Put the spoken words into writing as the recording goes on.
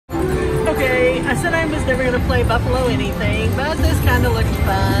Okay, I said I was never going to play Buffalo anything, but this kind of looks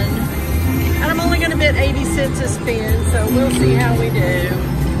fun. And I'm only going to bet 80 cents a spin, so we'll see how we do.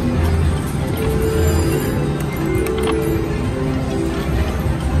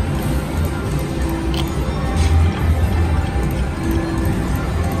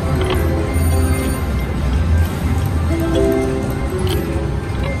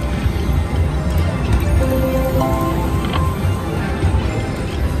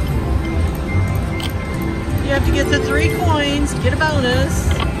 You have to get the 3 coins, get a bonus.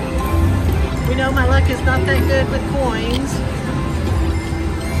 We know my luck is not that good with coins.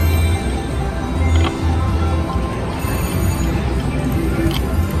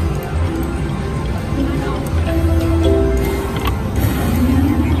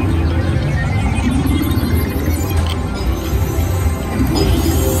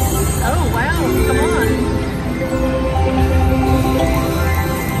 Oh wow, come on.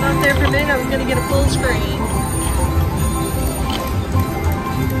 Not there for a minute, I was gonna get a full screen.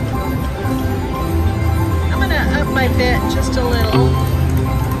 Up my bet just a little.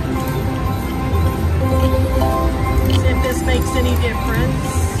 See if this makes any difference.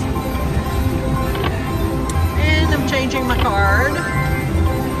 And I'm changing my card.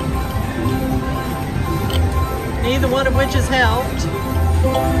 Neither one of which has helped.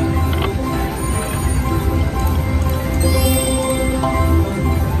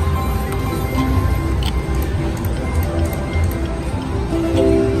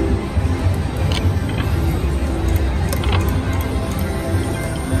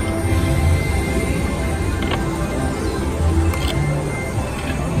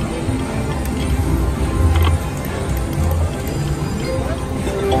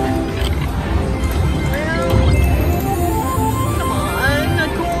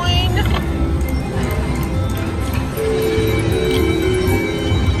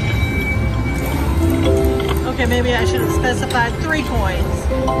 Maybe I should have specified 3 coins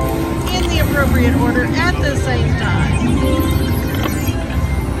in the appropriate order at the same time.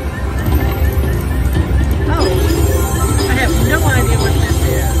 Oh, I have no idea what this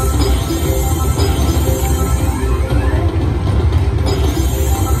is.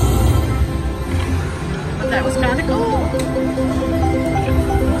 But that was kind of cool.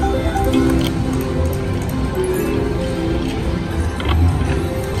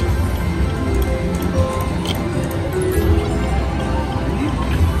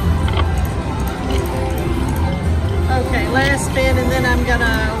 Okay, last spin, and then I'm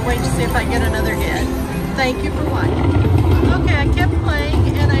gonna wait to see if I get another hit. Thank you for watching. Okay, I kept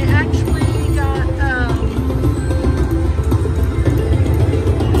playing, and I actually got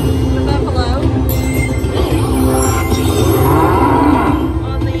the Buffalo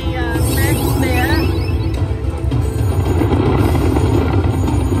on the max bet.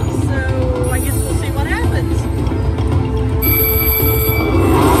 So I guess we'll see what happens.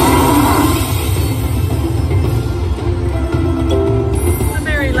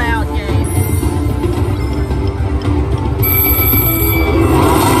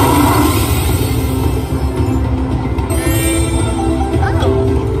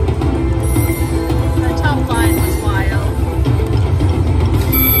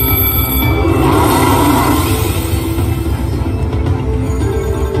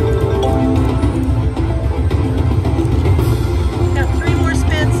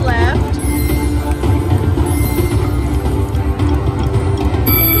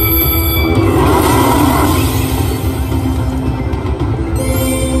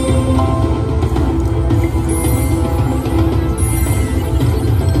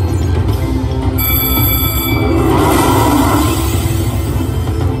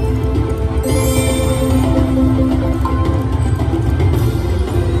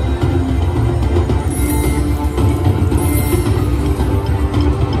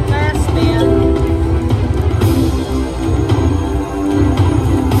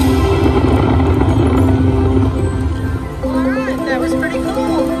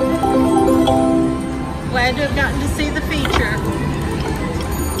 Glad to have gotten to see the feature.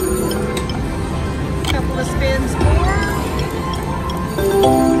 Couple of spins more.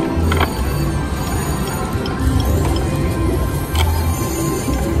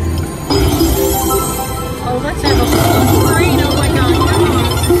 Oh, let's have a full screen. Oh my God, come on.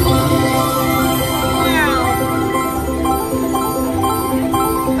 Wow.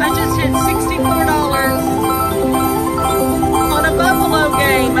 I just hit $64 on a Buffalo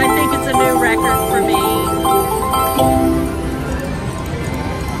game. I think it's a new record for me.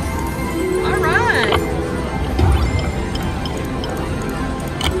 All right.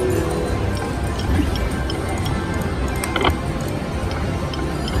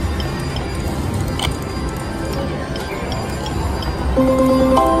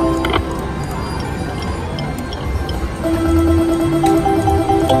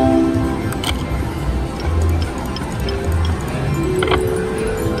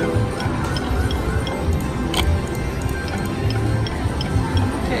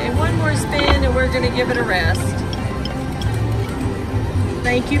 Spin and we're going to give it a rest.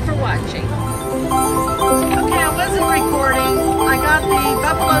 Thank you for watching. Okay, I wasn't recording. I got the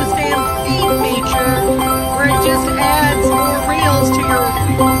Buffalo Stand feed feature where it just adds more reels to your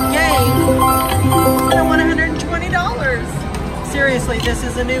game and I won $120. Seriously, this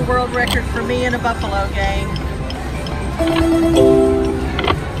is a new world record for me in a Buffalo game.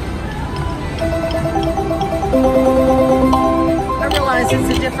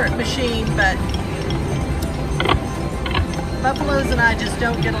 It's a different machine, but buffaloes and I just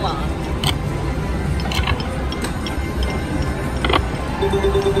don't get along.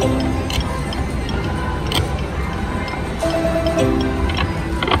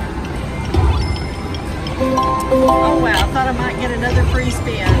 Oh wow, I thought I might get another free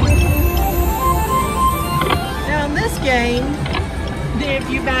spin. Now in this game, if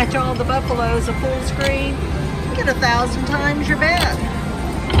you match all the buffaloes a full screen, you get 1,000 times your bet.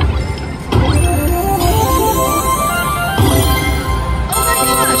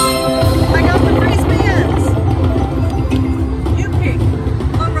 I got the free spins. You pick.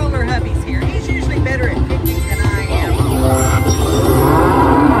 Low roller hubby's here. He's usually better at picking than I am. Oh,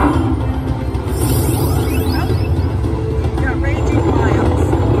 got raging wilds.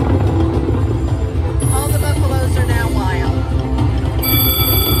 All the buffaloes are now wild.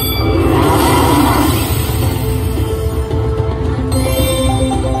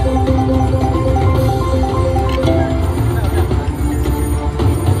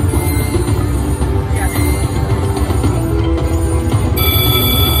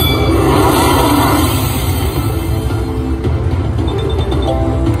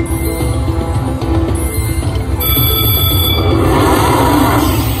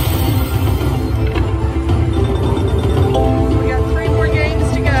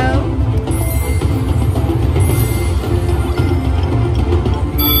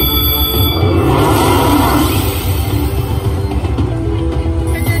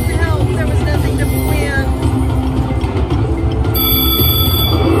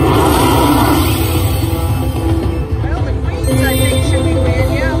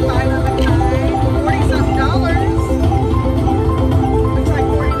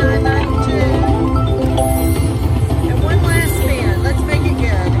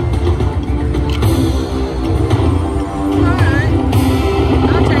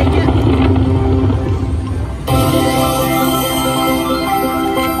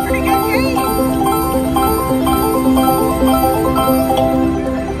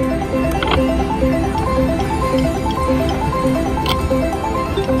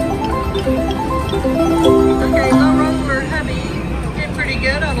 Okay, low roller hubby did pretty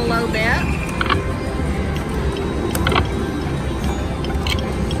good on a low bet.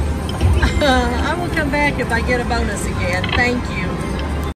 I will come back if I get a bonus again. Thank you.